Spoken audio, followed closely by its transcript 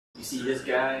You see this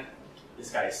guy?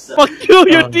 This guy sucks. Fuck you!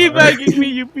 You're teabagging me,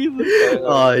 you piece of shit.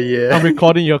 Oh yeah. I'm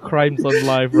recording your crimes on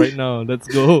live right now. Let's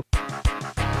go.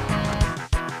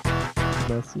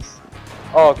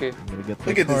 Oh, okay.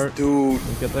 Look at this dude.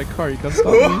 Look at that car. You can't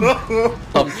stop me.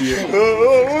 Stop you.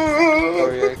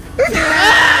 Sorry.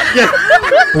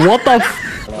 What the f?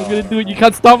 I'm gonna do it. You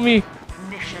can't stop me.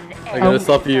 I'm gonna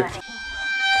stop you. I'm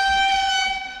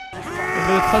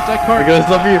gonna touch that car. I'm gonna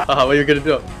stop you. Haha, what are you gonna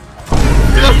do?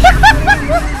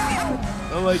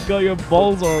 Oh my god, your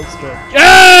balls are all stretched.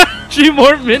 Yeah! 3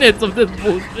 more minutes of this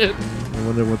bullshit. I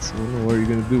wonder what are you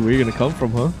gonna do? Where are you gonna come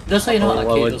from, huh? Just so you know,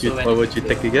 Why would you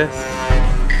take a guess?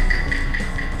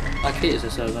 Arcade is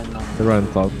a servant now. They're right on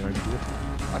top.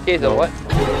 Okay, so what?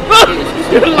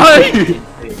 You're lying!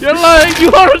 You're lying!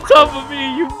 You are on top of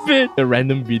me, you bitch! A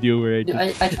random video where I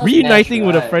just reuniting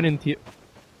with a friend in team.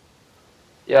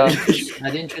 Yeah. I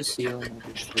didn't trust you.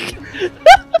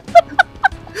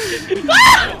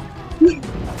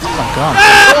 Oh my god.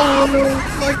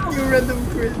 Fuck you, random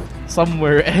Chris.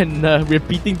 Somewhere and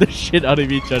repeating the shit out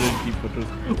of each other in team photos.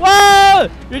 Whoa!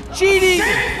 You're cheating!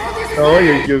 Oh,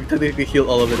 you technically healed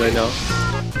all of it right now.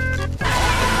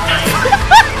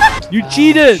 You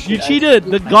cheated! You cheated!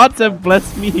 The gods have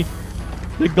blessed me.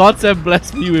 The gods have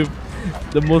blessed me with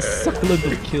the most succulent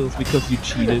of kills because you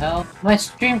cheated. My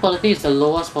stream quality is the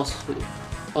lowest possible.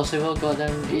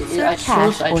 Goddamn, I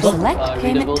chose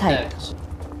readable text.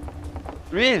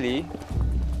 Really?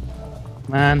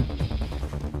 Man.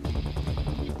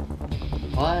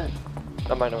 What?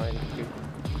 No mind.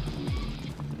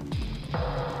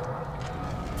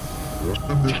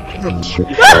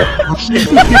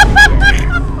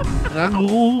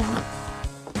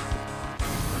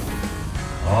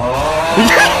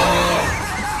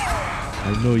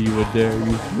 I know you were there,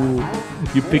 you fool.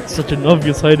 You picked such an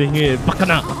obvious hiding here.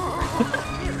 Bakana!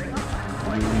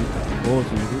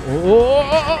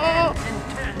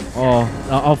 Oh,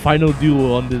 our final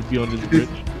duel on this bridge.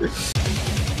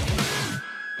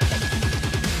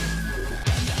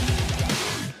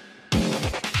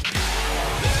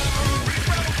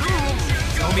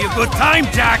 Show me a good time,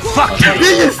 Jack! Fuck you!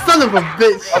 You son of a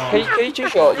bitch! Can you change your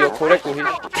codec to him?